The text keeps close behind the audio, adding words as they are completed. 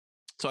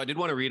So I did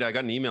want to read, I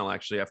got an email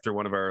actually after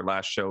one of our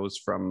last shows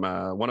from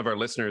one of our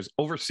listeners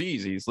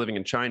overseas. He's living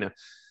in China.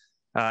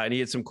 And he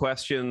had some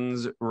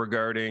questions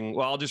regarding,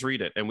 well, I'll just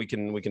read it and we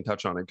can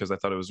touch on it because I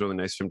thought it was really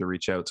nice for him to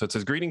reach out. So it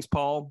says, greetings,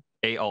 Paul,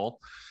 all.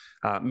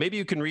 Maybe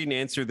you can read and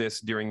answer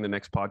this during the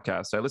next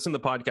podcast. I listen to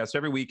the podcast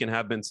every week and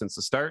have been since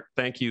the start.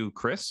 Thank you,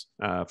 Chris,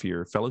 for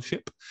your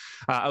fellowship.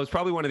 I was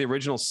probably one of the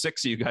original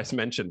 6 you guys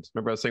mentioned.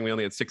 Remember I was saying we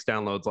only had 6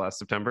 downloads last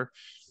September?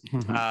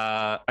 Mm-hmm.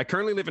 I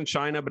currently live in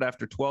China, but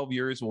after 12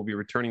 years, we'll be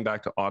returning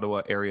back to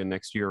Ottawa area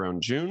next year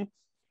around June.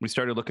 We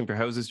started looking for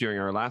houses during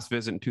our last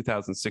visit in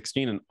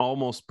 2016 and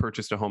almost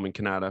purchased a home in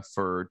Canada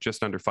for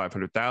just under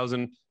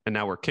 $500,000. And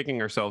now we're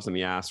kicking ourselves in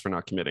the ass for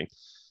not committing.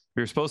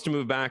 We were supposed to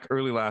move back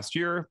early last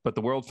year, but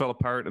the world fell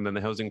apart and then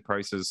the housing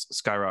prices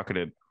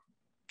skyrocketed.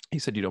 He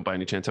said, you don't by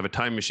any chance have a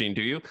time machine,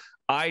 do you?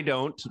 I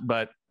don't,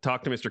 but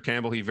talk to Mr.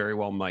 Campbell. He very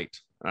well might.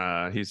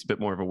 He's a bit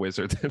more of a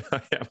wizard than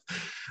I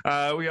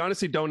am. We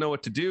honestly don't know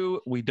what to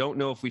do. We don't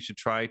know if we should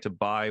try to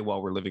buy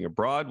while we're living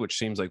abroad, which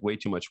seems like way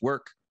too much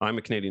work. I'm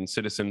a Canadian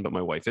citizen, but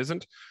my wife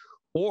isn't.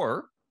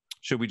 Or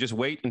should we just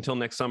wait until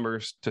next summer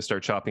to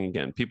start shopping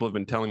again? People have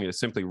been telling me to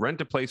simply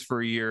rent a place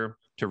for a year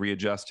to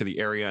readjust to the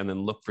area and then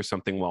look for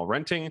something while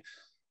renting.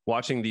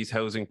 Watching these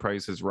housing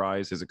prices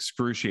rise is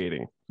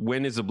excruciating.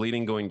 When is the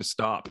bleeding going to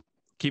stop?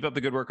 Keep up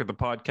the good work with the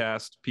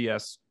podcast.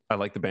 P.S. I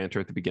like the banter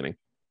at the beginning.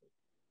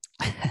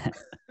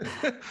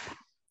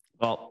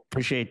 Well,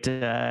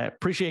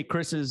 appreciate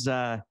Chris's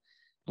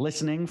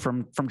listening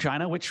from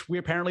China, which we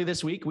apparently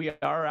this week we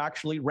are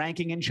actually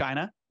ranking in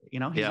China.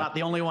 You know, he's not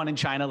the only one in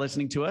China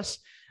listening to us.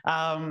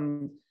 I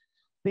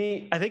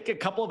think a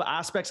couple of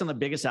aspects, and the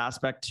biggest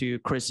aspect to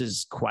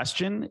Chris's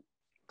question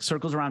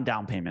circles around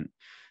down payment,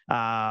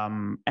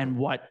 and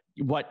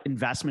what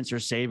investments or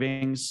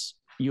savings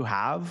you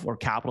have or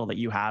capital that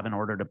you have in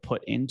order to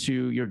put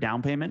into your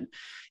down payment.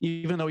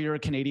 Even though you're a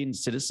Canadian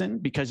citizen,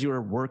 because you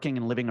are working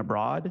and living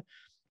abroad,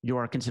 you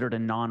are considered a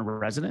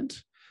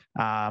non-resident,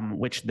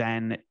 which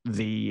then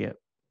the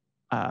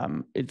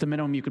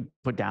minimum you could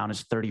put down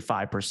is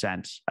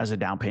 35% as a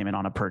down payment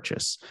on a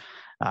purchase.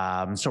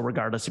 So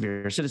regardless if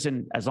you're a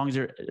citizen, as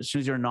soon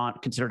as you're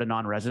not considered a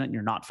non-resident,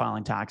 you're not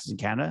filing taxes in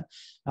Canada,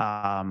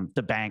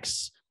 the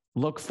banks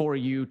look for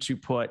you to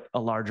put a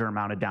larger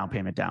amount of down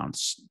payment down.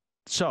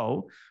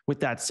 So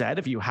with that said,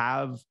 if you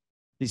have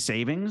the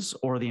savings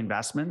or the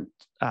investment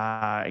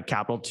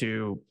capital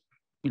to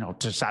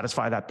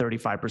satisfy that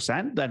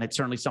 35%, then it's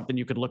certainly something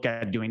you could look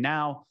at doing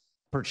now,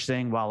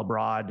 purchasing while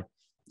abroad,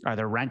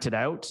 either rent it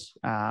out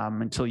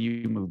until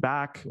you move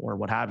back or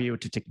what have you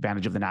to take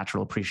advantage of the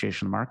natural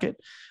appreciation of the market.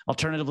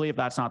 Alternatively, if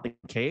that's not the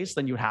case,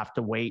 then you have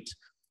to wait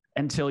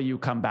until you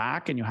come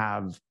back and you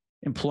have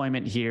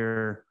employment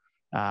here,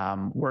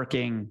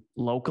 working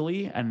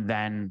locally, and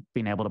then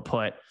being able to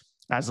put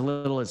as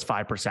little as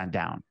 5%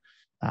 down.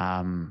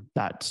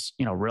 That's,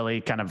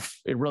 really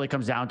it really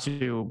comes down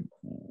to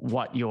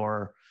what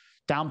your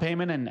down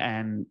payment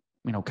and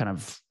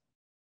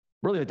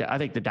really, I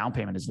think the down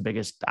payment is the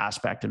biggest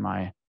aspect in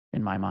my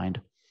mind. I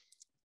don't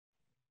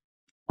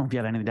know if you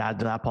have anything to add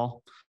to that,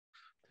 Paul.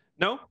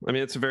 No, I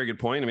mean, it's a very good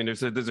point. I mean,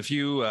 there's a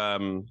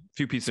few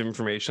pieces of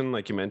information,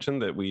 like you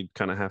mentioned, that we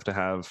kind of have to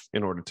have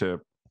in order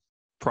to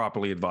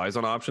properly advise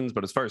on options.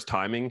 But as far as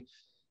timing,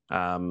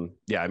 I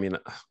mean,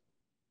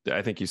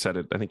 I think you said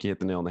it. I think you hit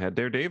the nail on the head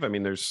there, Dave. I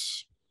mean,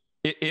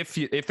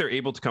 if they're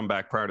able to come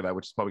back prior to that,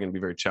 which is probably going to be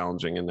very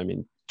challenging. And I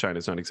mean,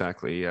 China's not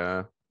exactly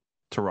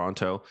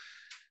Toronto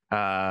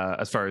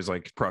as far as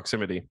like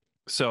proximity.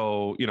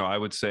 So, I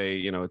would say,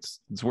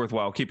 it's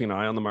worthwhile keeping an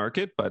eye on the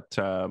market. But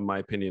my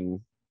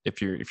opinion,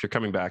 if you're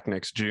coming back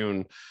next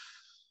June,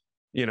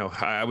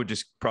 I would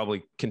just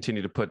probably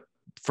continue to put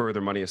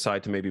further money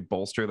aside to maybe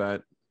bolster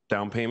that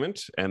down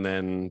payment and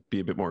then be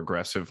a bit more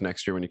aggressive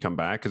next year when you come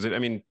back. Because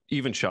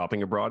even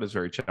shopping abroad is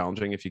very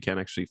challenging if you can't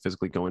actually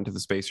physically go into the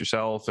space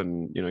yourself,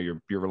 and you're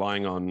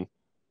relying on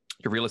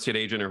your real estate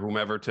agent or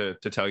whomever to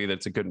tell you that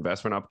it's a good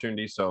investment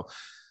opportunity. So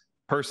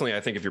personally, I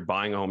think if you're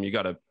buying a home, you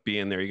got to be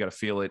in there, you got to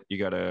feel it, you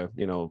got to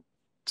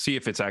see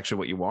if it's actually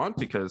what you want,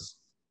 because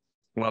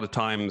a lot of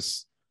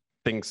times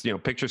things,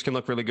 pictures can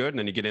look really good, and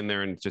then you get in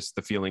there and just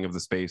the feeling of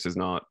the space is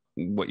not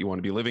what you want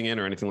to be living in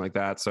or anything like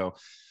that. So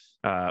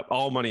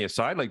all money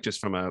aside, like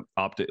just from if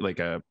you're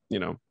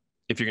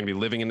going to be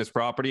living in this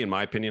property, in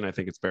my opinion, I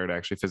think it's better to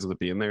actually physically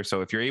be in there.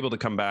 So if you're able to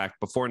come back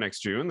before next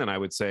June, then I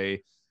would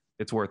say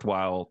it's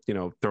worthwhile,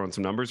 throwing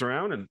some numbers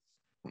around. And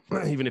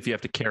even if you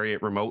have to carry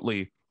it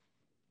remotely,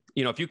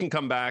 if you can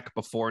come back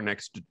before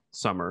next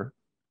summer,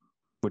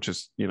 which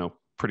is,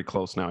 pretty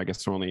close now, I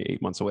guess we're only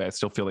 8 months away. I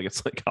still feel like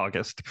it's like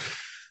August.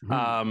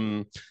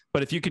 Mm-hmm.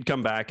 But if you could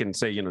come back and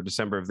say,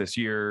 December of this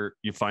year,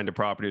 you find a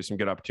property with some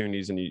good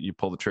opportunities and you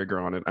pull the trigger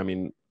on it. I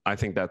mean, I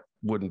think that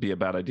wouldn't be a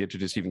bad idea to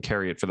just even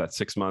carry it for that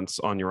 6 months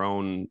on your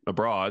own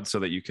abroad so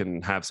that you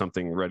can have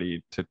something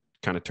ready to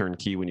kind of turn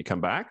key when you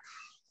come back.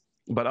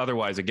 But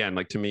otherwise, again,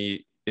 like to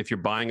me, if you're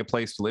buying a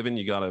place to live in,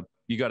 you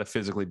gotta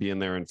physically be in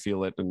there and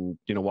feel it and,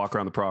 walk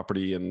around the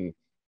property and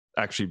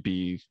actually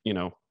be,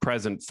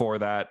 present for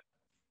that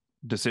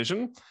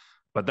decision.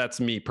 But that's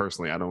me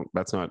personally. I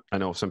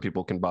know some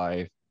people can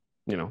buy,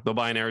 they'll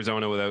buy in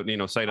Arizona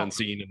without, sight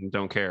unseen and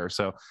don't care.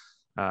 So,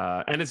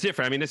 and it's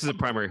different. I mean, this is a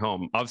primary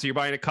home. Obviously you're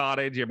buying a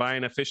cottage, you're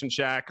buying a fishing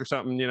shack or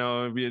something,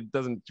 it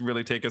doesn't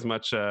really take as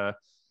much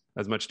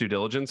due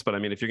diligence. But I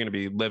mean, if you're going to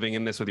be living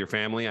in this with your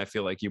family, I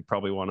feel like you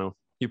probably want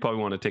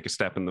to take a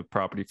step in the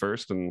property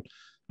first. And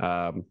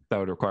that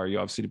would require you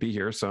obviously to be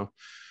here. So,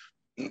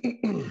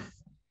 and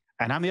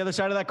I'm the other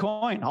side of that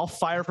coin. I'll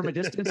fire from a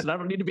distance and I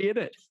don't need to be in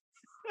it.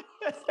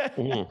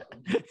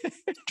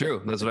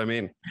 True. That's what I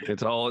mean.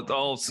 It's all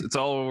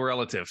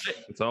relative.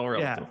 It's all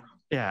relative.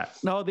 Yeah.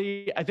 No,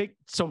 I think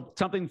so.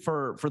 Something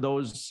for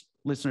those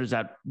listeners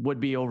that would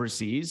be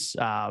overseas,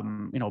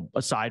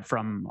 aside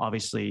from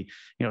obviously,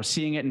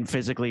 seeing it and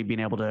physically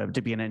being able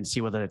to be in it and see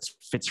whether it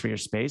fits for your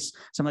space,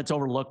 something that's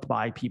overlooked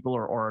by people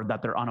or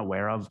that they're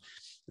unaware of.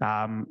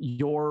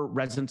 Your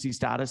residency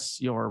status,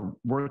 your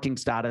working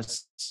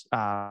status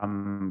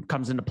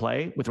comes into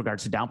play with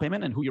regards to down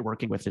payment and who you're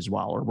working with as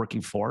well, or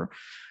working for,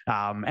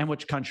 and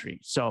which country.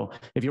 So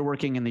if you're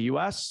working in the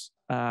US,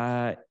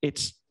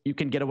 you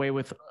can get away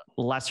with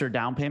lesser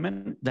down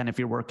payment than if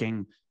you're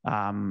working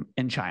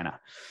in China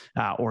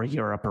or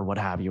Europe or what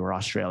have you, or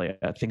Australia,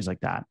 things like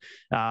that.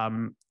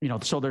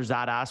 So there's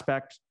that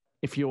aspect.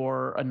 If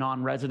you're a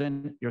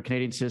non-resident, you're a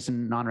Canadian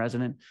citizen,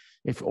 non-resident,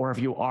 if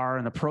you are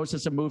in the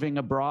process of moving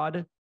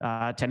abroad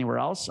to anywhere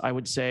else, I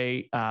would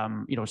say,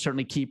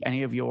 certainly keep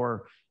any of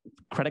your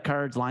credit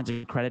cards, lines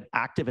of credit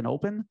active and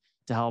open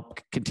to help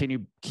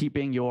continue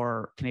keeping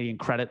your Canadian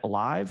credit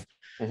alive.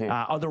 Mm-hmm.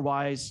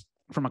 Otherwise,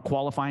 from a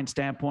qualifying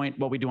standpoint,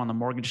 what we do on the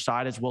mortgage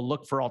side is we'll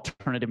look for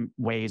alternative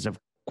ways of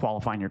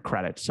qualifying your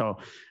credit. So,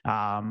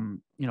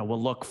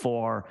 we'll look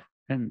for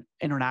an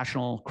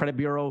international credit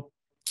bureau.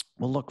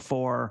 We'll look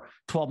for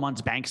 12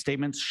 months bank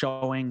statements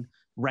showing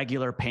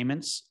regular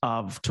payments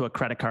to a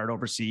credit card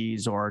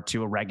overseas or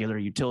to a regular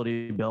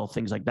utility bill,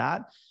 things like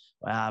that.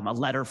 A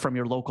letter from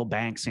your local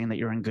bank saying that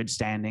you're in good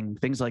standing,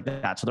 things like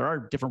that. So there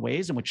are different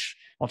ways in which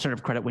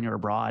alternative credit when you're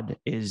abroad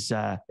is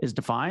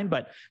defined.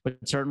 But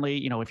certainly,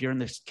 if you're in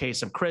this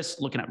case of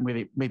Chris looking at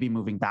maybe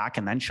moving back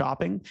and then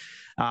shopping,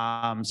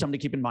 something to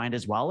keep in mind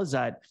as well is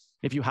that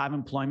if you have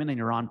employment and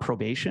you're on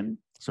probation,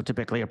 so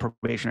typically a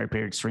probationary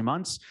period is 3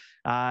 months,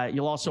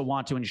 you'll also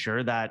want to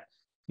ensure that,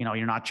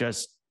 you're not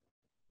just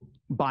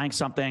buying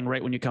something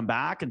right when you come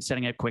back and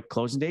setting a quick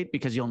closing date,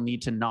 because you'll need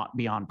to not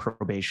be on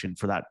probation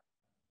for that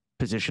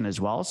position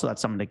as well. So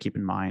that's something to keep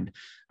in mind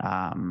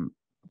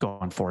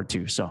going forward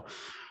too. So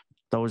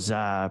those,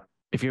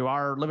 if you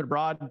are living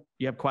abroad,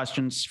 you have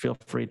questions, feel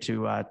free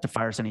to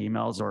fire us any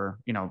emails or,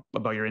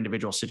 about your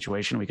individual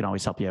situation. We can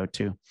always help you out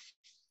too.